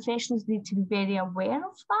professionals need to be very aware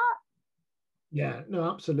of that. Yeah, no,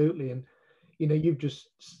 absolutely. And, you've just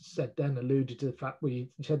said then, alluded to the fact, we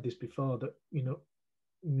said this before, that,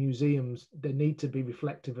 museums, they need to be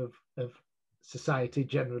reflective of society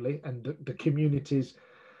generally and the communities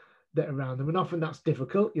that are around them. And often that's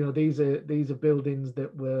difficult. These are buildings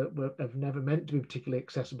that have never meant to be particularly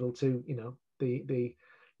accessible to, the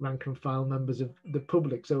rank and file members of the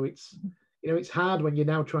public. So it's, it's hard when you're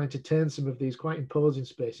now trying to turn some of these quite imposing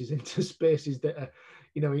spaces into spaces that are,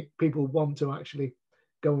 people want to actually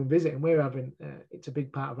go and visit. And we're having, it's a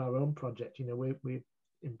big part of our own project. We're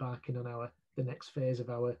embarking on the next phase of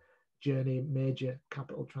our journey, major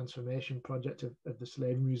capital transformation project of the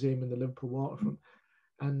Slave Museum and the Liverpool waterfront.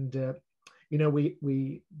 And, the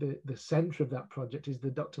centre of that project is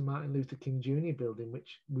the Dr. Martin Luther King Jr. building,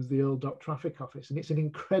 which was the old Dock Traffic Office. And it's an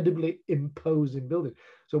incredibly imposing building.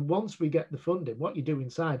 So once we get the funding, what you do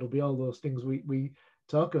inside will be all those things we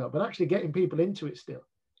talk about, but actually getting people into it still,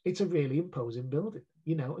 it's a really imposing building,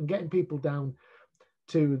 and getting people down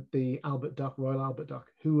to the Royal Albert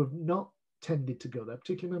Dock, who have not tended to go there,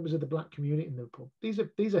 particularly members of the Black community in Liverpool.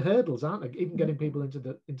 These are hurdles, aren't they? Even getting people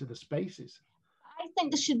into the spaces. I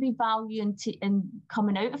think there should be value in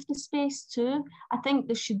coming out of the space too. I think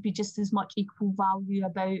there should be just as much equal value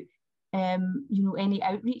about any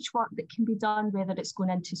outreach work that can be done, whether it's going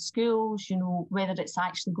into schools, whether it's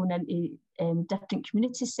actually going into different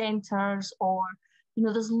community centres, or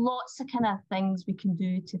there's lots of kind of things we can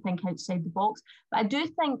do to think outside the box. But I do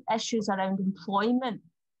think issues around employment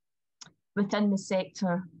within the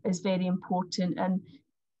sector is very important, and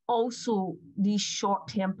also these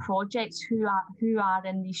short-term projects, who are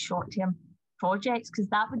in these short-term projects, because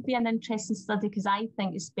that would be an interesting study, because I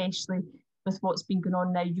think especially with what's been going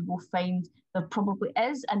on now, you will find there probably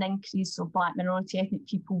is an increase of Black minority ethnic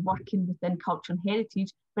people working within culture and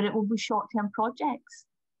heritage, but it will be short-term projects.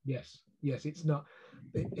 Yes, it's not,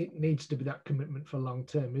 it needs to be that commitment for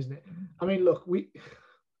long-term, isn't it? I mean, look, we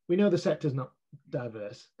know the sector's not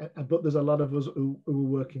diverse, but there's a lot of us who are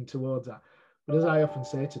working towards that. But as I often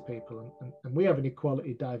say to people, and we have an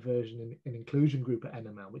equality, diversion and inclusion group at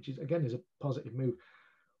NML, which is a positive move,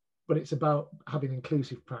 but it's about having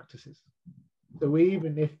inclusive practices. So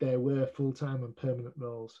even if there were full-time and permanent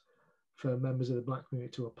roles for members of the Black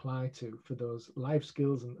community to apply to for those life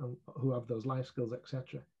skills and who have those life skills,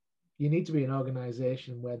 etc., you need to be an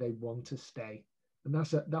organisation where they want to stay. And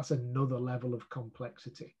that's another level of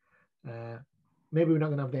complexity. Maybe we're not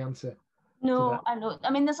going to have the answer. No, I know. I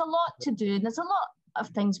mean, there's a lot to do, and there's a lot of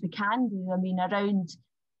things we can do. I mean, around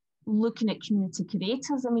looking at community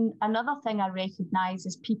curators. I mean, another thing I recognise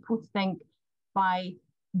is people think by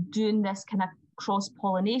doing this kind of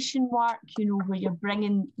cross-pollination work, where you're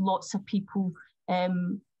bringing lots of people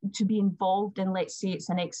to be involved in, let's say it's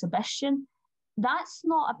an exhibition, that's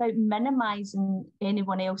not about minimising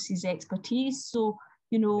anyone else's expertise. So,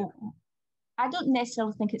 I don't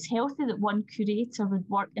necessarily think it's healthy that one curator would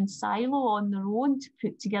work in silo on their own to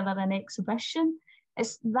put together an exhibition.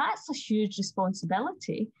 That's a huge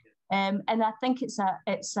responsibility, and I think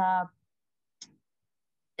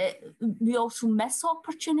we also miss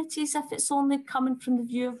opportunities if it's only coming from the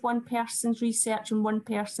view of one person's research and one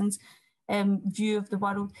person's view of the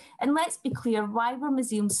world. And let's be clear, why were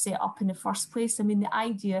museums set up in the first place? I mean, the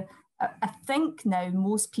idea I think now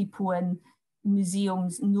most people in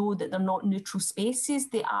museums know that they're not neutral spaces.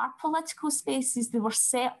 They are political spaces. They were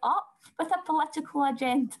set up with a political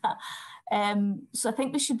agenda. So I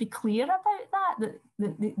think we should be clear about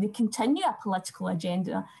that they continue a political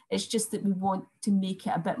agenda. It's just that we want to make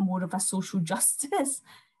it a bit more of a social justice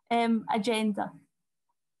agenda.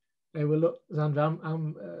 Hey, well, look, Zandra,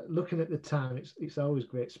 I'm looking at the time. It's always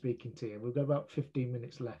great speaking to you. We've got about 15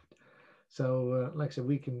 minutes left. So, like I said,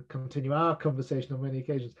 we can continue our conversation on many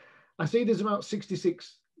occasions. I see there's about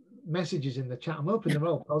 66 messages in the chat. I'm hoping they're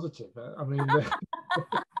all positive. I mean,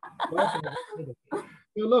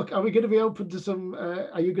 look, are we going to be open to some?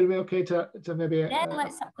 Are you going to be okay to maybe? Yeah,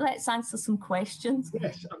 let's answer some questions.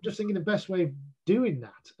 Yes, I'm just thinking the best way of doing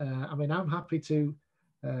that. I mean, I'm happy to.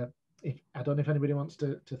 I don't know if anybody wants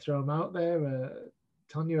to throw them out there,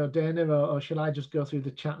 Tanya or Dana, or shall I just go through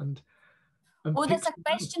the chat and oh, there's a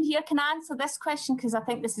question here. Can I answer this question? Because I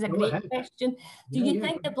think this is a great question. Do you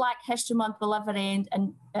think that Black History Month will ever end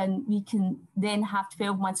and we can then have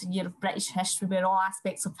 12 months a year of British history where all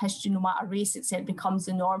aspects of history, no matter race, etc., becomes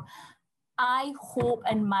the norm? I hope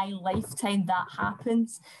in my lifetime that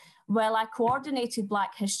happens. While I coordinated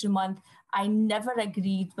Black History Month, I never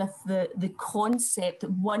agreed with the concept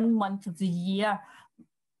that 1 month of the year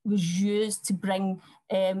was used to bring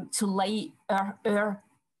to light our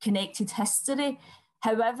connected history.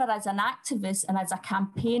 However, as an activist and as a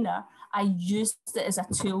campaigner, I used it as a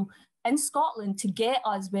tool in Scotland to get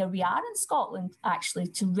us where we are in Scotland, actually,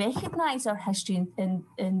 to recognise our history and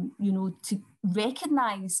you know, to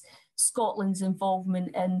recognise Scotland's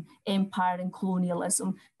involvement in empire and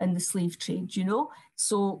colonialism and the slave trade, you know.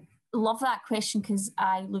 So love that question, because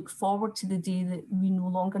I look forward to the day that we no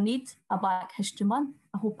longer need a Black History Month.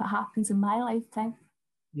 I hope it happens in my lifetime.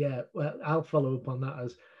 Yeah, well, I'll follow up on that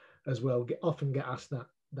as well. Often get asked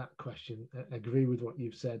that question. I agree with what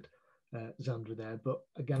you've said, Zandra, there. But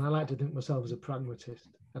again, I like to think myself as a pragmatist.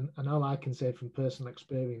 And all I can say from personal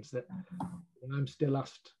experience that when I'm still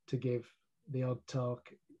asked to give the odd talk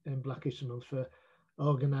in Black History Month for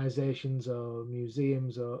organisations or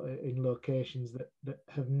museums or in locations that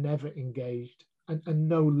have never engaged and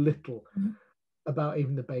know little about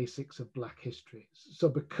even the basics of Black history. So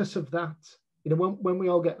because of that, you know, when we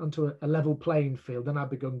all get onto a level playing field, then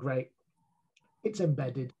I've begun, great, it's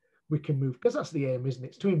embedded, we can move, because that's the aim, isn't it?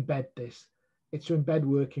 It's to embed this, it's to embed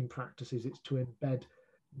working practices, it's to embed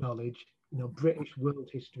knowledge, you know, British world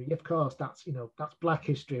history. Of course, that's, you know, that's Black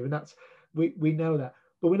history, and that's, we know that,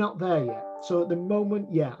 but we're not there yet. So at the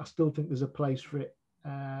moment, yeah, I still think there's a place for it,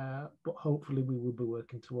 but hopefully we will be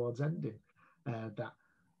working towards ending that.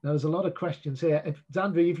 Now, there's a lot of questions here.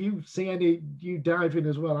 Zandra, if you see any, you dive in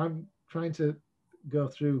as well. I'm trying to go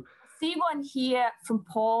through. I see one here from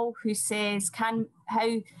Paul who says,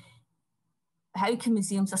 how can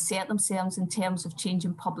museums assert themselves in terms of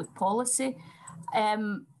changing public policy?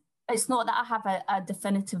 It's not that I have a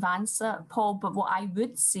definitive answer, Paul, but what I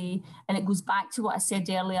would say, and it goes back to what I said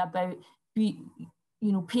earlier about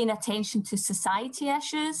paying attention to society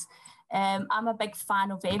issues. I'm a big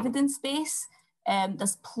fan of evidence-based.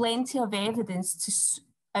 There's plenty of evidence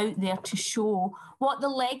out there to show what the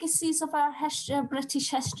legacies of our history,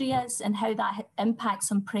 British history is, and how that impacts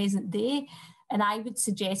on present day. And I would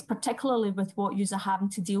suggest, particularly with what you're having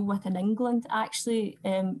to deal with in England, actually,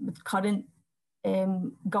 with current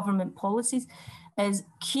government policies, is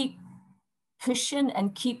keep pushing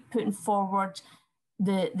and keep putting forward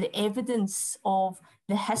the evidence of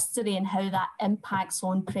the history and how that impacts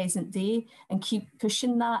on present day, and keep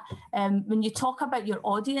pushing that. When you talk about your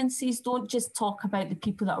audiences, don't just talk about the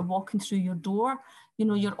people that are walking through your door. You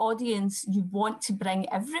know, your audience, you want to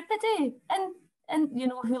bring everybody in, and you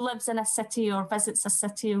know, who lives in a city or visits a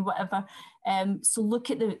city or whatever. So look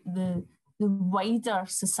at the wider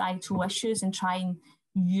societal issues and try and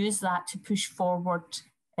use that to push forward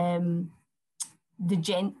the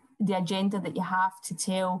agenda that you have to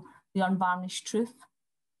tell the unvarnished truth.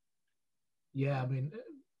 Yeah, I mean,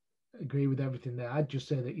 I agree with everything there. I'd just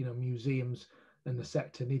say that, you know, museums and the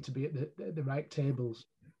sector need to be at the right tables.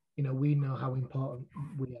 You know, we know how important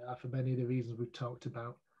we are for many of the reasons we've talked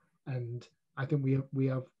about. And I think we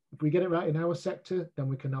have, if we get it right in our sector, then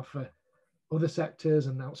we can offer other sectors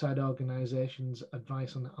and outside organisations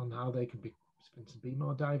advice on how they can be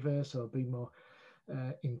more diverse or be more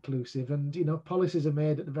inclusive. And, you know, policies are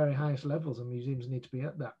made at the very highest levels, and museums need to be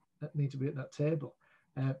at that table.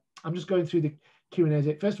 I'm just going through the Q&As.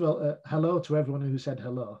 First of all, hello to everyone who said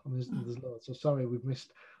hello. I mean, there's loads, so sorry we've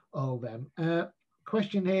missed all them.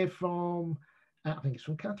 Question here from, I think it's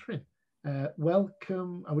from Catherine.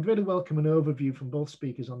 Welcome. I would really welcome an overview from both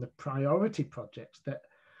speakers on the priority projects that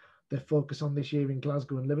the focus on this year in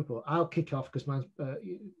Glasgow and Liverpool. I'll kick off because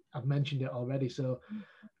I've mentioned it already. So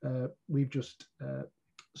we've just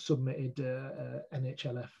submitted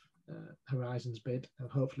NHLF Horizons bid, and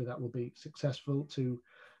hopefully that will be successful to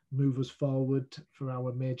move us forward for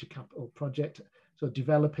our major capital project. So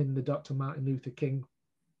developing the Dr. Martin Luther King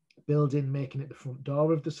building, making it the front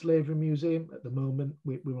door of the Slavery Museum. At the moment,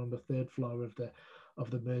 we're on the 3rd floor of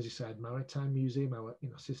the Merseyside Maritime Museum, our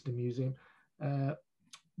sister museum.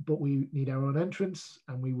 But we need our own entrance,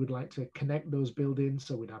 and we would like to connect those buildings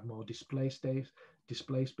so we'd have more display space,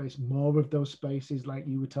 more of those spaces like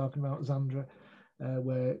you were talking about, Zandra,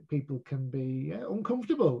 where people can be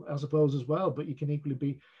uncomfortable, I suppose, as well, but you can equally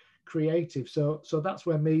be creative. So that's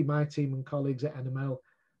where my team and colleagues at NML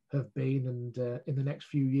have been, and in the next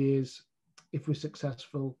few years, if we're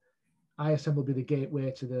successful, ISM will be the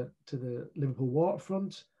gateway to the Liverpool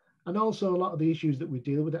waterfront, and also a lot of the issues that we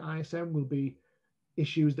deal with at ISM will be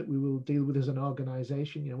issues that we will deal with as an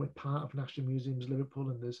organisation. We're part of National Museums Liverpool,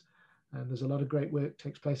 and there's a lot of great work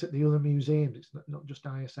takes place at the other museums. It's not just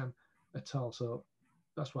ISM at all. So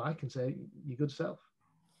that's what I can say. Your good self.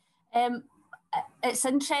 It's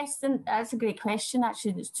interesting. That's a great question.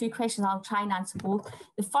 Actually, there's 2 questions. I'll try and answer both.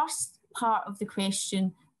 The first part of the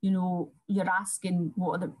question, you're asking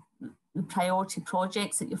what are the priority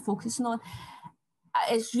projects that you're focusing on.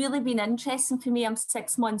 It's really been interesting for me. I'm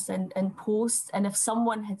 6 months in post, and if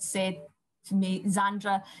someone had said to me,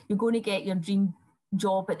 Zandra, you're going to get your dream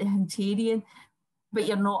job at the Hunterian, but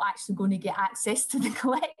you're not actually going to get access to the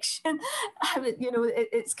collection,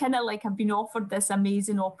 it's kind of like I've been offered this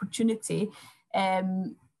amazing opportunity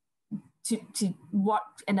to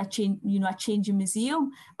work in a changing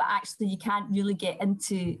museum, but actually you can't really get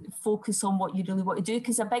into focus on what you really want to do,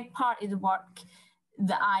 because a big part of the work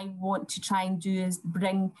that I want to try and do is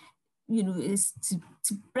bring, is to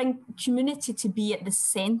bring community to be at the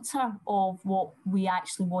centre of what we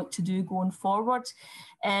actually want to do going forward.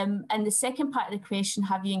 And the second part of the question,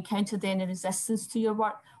 have you encountered any resistance to your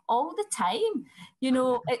work? All the time.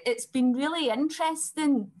 It's been really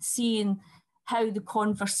interesting seeing how the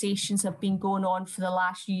conversations have been going on for the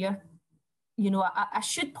last year. I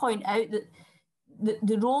should point out that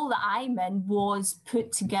the role that I'm in was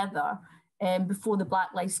put together before the Black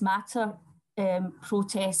Lives Matter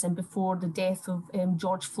protests and before the death of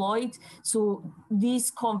George Floyd. So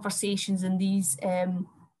these conversations and these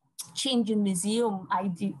changing museum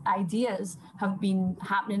ideas have been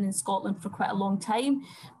happening in Scotland for quite a long time.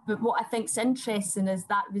 But what I think is interesting is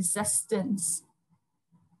that resistance,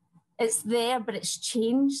 it's there, but it's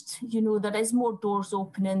changed. There is more doors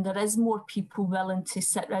opening, there is more people willing to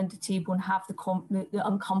sit around the table and have the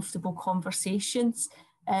uncomfortable conversations.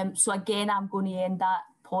 So again, I'm going to end that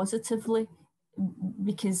positively,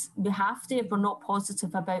 because we have to. If we're not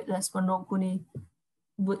positive about this, we're not going to.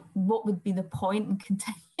 What would be the point in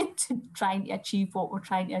continuing to try and achieve what we're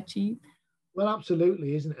trying to achieve? Well,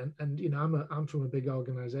 absolutely, isn't it? And I'm from a big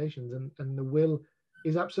organisation, and the will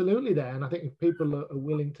is absolutely there. And I think if people are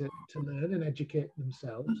willing to learn and educate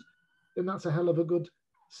themselves, then that's a hell of a good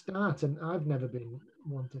start. And I've never been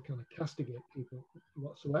one to kind of castigate people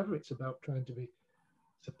whatsoever. It's about trying to be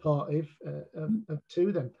supportive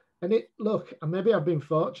to them. And look, maybe I've been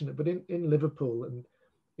fortunate, but in Liverpool, and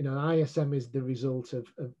ISM is the result of,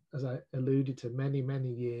 as I alluded to, many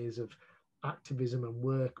years of activism and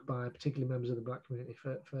work by particularly members of the Black community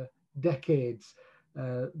for decades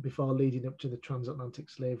before leading up to the Transatlantic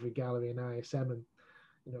Slavery Gallery in ISM,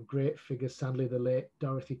 and great figures, sadly the late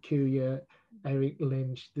Dorothy Curier, Eric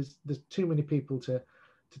Lynch. There's too many people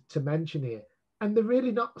to mention here. And they're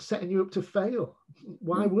really not setting you up to fail.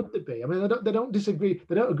 Why would they be? I mean, they don't disagree.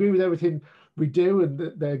 They don't agree with everything we do, and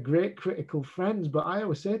they're great critical friends. But I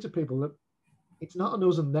always say to people that it's not on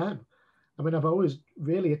us and them. I mean, I've always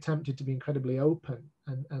really attempted to be incredibly open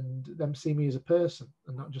and them see me as a person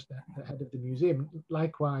and not just the head of the museum.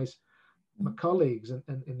 Likewise, my colleagues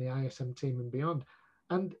and in the ISM team and beyond.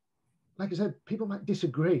 And like I said, people might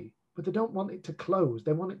disagree, but they don't want it to close.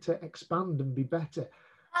 They want it to expand and be better.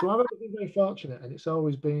 So I've always been very fortunate, and I've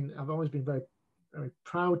always been very, very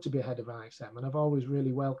proud to be head of ISM, and I've always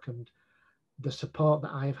really welcomed the support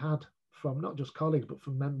that I've had from not just colleagues, but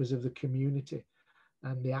from members of the community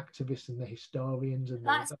and the activists and the historians. And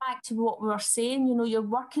that's back to what we were saying. You're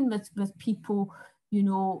working with people,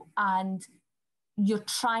 and you're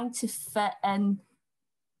trying to fit in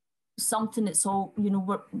something that's all,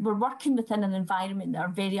 we're working within an environment that are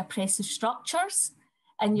very oppressive structures.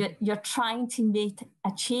 And you're trying to make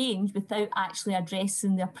a change without actually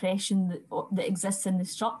addressing the oppression that exists in the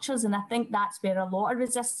structures. And I think that's where a lot of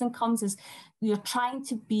resistance comes, is you're trying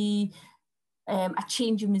to be a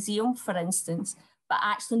changing museum, for instance, but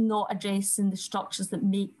actually not addressing the structures that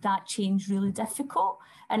make that change really difficult.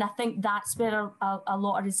 And I think that's where a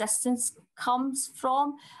lot of resistance comes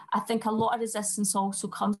from. I think a lot of resistance also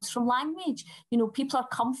comes from language. You know, people are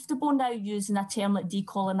comfortable now using a term like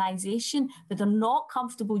decolonisation, but they're not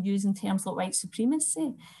comfortable using terms like white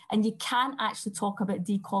supremacy. And you can't actually talk about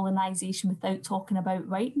decolonisation without talking about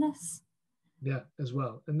whiteness. Yeah, as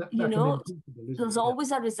well. And that you can know, be uncomfortable, isn't there's it?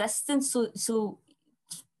 always a resistance. So,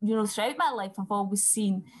 you know, throughout my life, I've always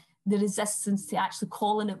seen the resistance to actually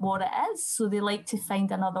calling it what it is. So they like to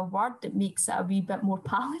find another word that makes it a wee bit more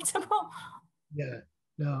palatable. Yeah,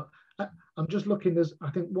 no, I'm just looking. There's, I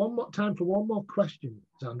think, one more time for one more question,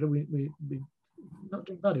 Zandra. We not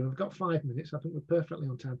doing bad. We've got 5 minutes. I think we're perfectly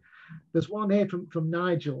on time. There's one here from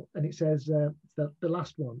Nigel, and it says the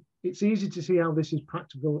last one. It's easy to see how this is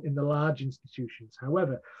practical in the large institutions.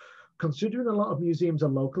 However, considering a lot of museums are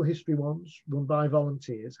local history ones run by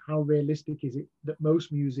volunteers, how realistic is it that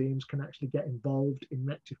most museums can actually get involved in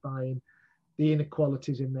rectifying the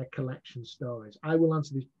inequalities in their collection stories? I will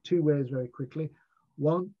answer these 2 ways very quickly.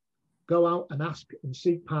 One, go out and ask and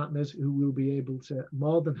seek partners who will be able to,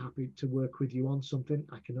 more than happy to work with you on something.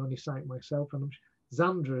 I can only cite myself, and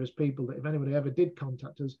Zandra as people that if anybody ever did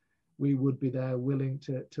contact us, we would be there willing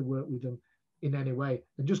to work with them in any way.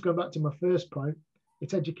 And just going back to my first point,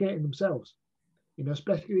 it's educating themselves. You know,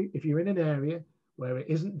 especially if you're in an area where it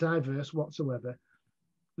isn't diverse whatsoever,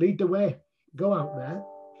 lead the way. Go out there,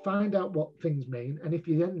 find out what things mean, and if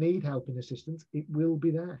you then need help and assistance, it will be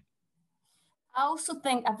there. I also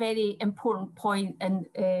think a very important point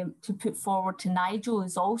to put forward to Nigel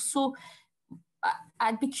is also,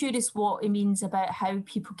 I'd be curious what it means about how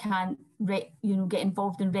people can get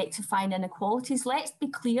involved in rectifying inequalities. Let's be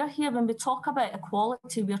clear here, when we talk about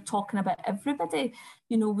equality, we're talking about everybody.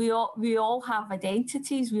 You know, we all have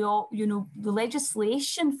identities. We all, you know, the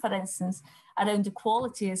legislation, for instance, around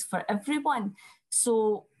equality is for everyone.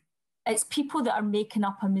 So it's people that are making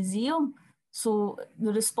up a museum. So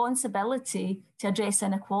the responsibility to address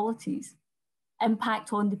inequalities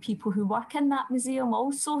impact on the people who work in that museum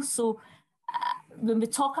also. So when we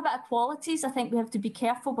talk about equalities, I think we have to be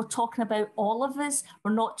careful. We're talking about all of us.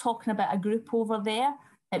 We're not talking about a group over there.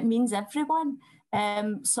 It means everyone.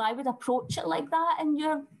 So I would approach it like that in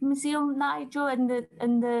your museum, Nigel, in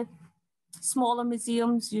the smaller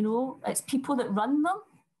museums. You know, it's people that run them,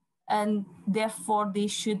 and therefore they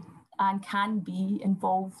should and can be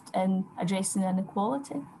involved in addressing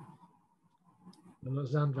inequality. Well,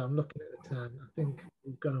 Zandra, I'm looking at the time. I think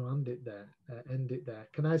we've got to end it there.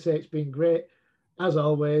 Can I say it's been great, as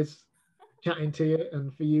always, chatting to you,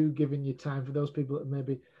 and for you giving your time for those people that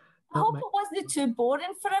maybe. I hope it wasn't too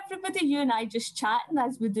boring for everybody. You and I just chatting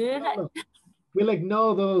as we do it. No. We'll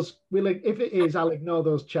ignore those. If it is, I'll ignore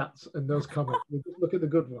those chats and those comments. We'll just look at the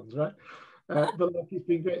good ones, right? But look, it's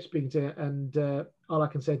been great speaking to you. And all I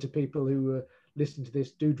can say to people who listen to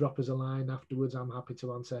this, do drop us a line afterwards. I'm happy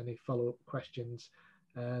to answer any follow-up questions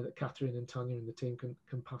that Catherine and Tanya and the team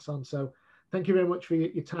can pass on. So thank you very much for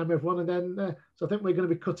your time, everyone. And then, so I think we're going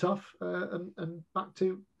to be cut off and back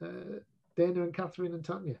to Dana and Catherine and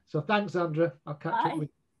Tanya. So thanks, Zandra. I'll catch up with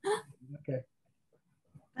you. Okay.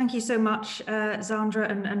 Thank you so much, Zandra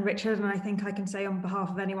and Richard. And I think I can say on behalf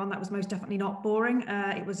of anyone that was most definitely not boring.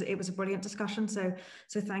 It was a brilliant discussion. So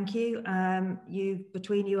thank you.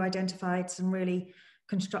 Between you identified some really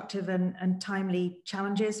constructive and timely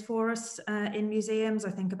challenges for us in museums.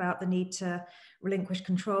 I think about the need to relinquish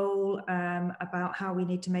control, about how we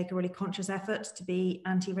need to make a really conscious effort to be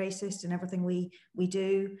anti-racist in everything we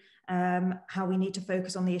do, how we need to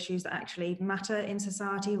focus on the issues that actually matter in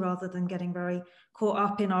society rather than getting very caught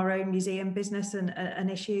up in our own museum business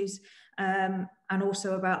and issues, and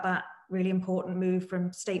also about that really important move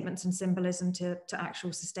from statements and symbolism to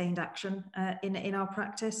actual sustained action in our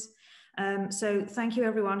practice. So thank you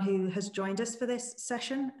everyone who has joined us for this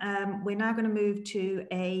session. We're now going to move to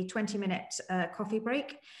a 20-minute coffee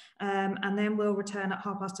break, and then we'll return at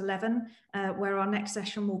 11:30, where our next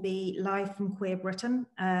session will be live from Queer Britain,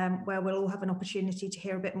 where we'll all have an opportunity to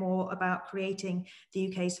hear a bit more about creating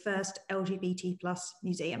the UK's first LGBT+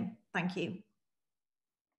 museum. Thank you.